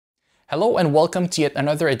Hello and welcome to yet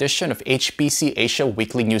another edition of HPC Asia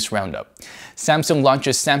Weekly News Roundup. Samsung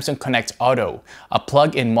launches Samsung Connect Auto, a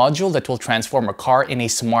plug-in module that will transform a car in a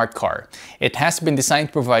smart car. It has been designed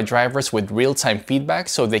to provide drivers with real-time feedback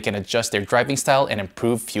so they can adjust their driving style and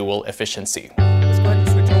improve fuel efficiency. Let's go ahead and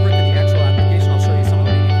switch over to the actual application. I'll show you some of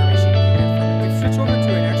the information you can get from it. We've switched over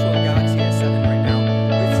to an actual Galaxy S7 right now.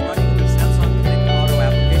 It's running the Samsung Connect Auto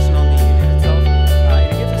application on the unit itself.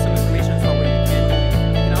 It gives us some information as to what you can do.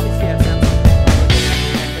 You can obviously have Samsung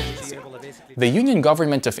to be able to basically... The Union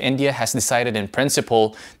Government of India has decided in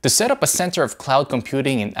principle to set up a center of cloud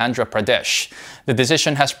computing in Andhra Pradesh. The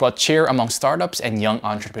decision has brought cheer among startups and young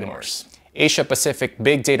entrepreneurs. Asia-Pacific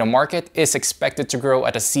big data market is expected to grow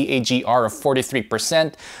at a CAGR of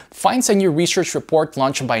 43%, finds a new research report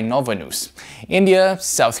launched by Nova News. India,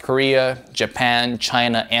 South Korea, Japan,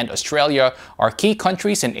 China, and Australia are key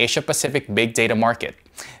countries in Asia-Pacific big data market.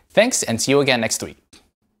 Thanks and see you again next week.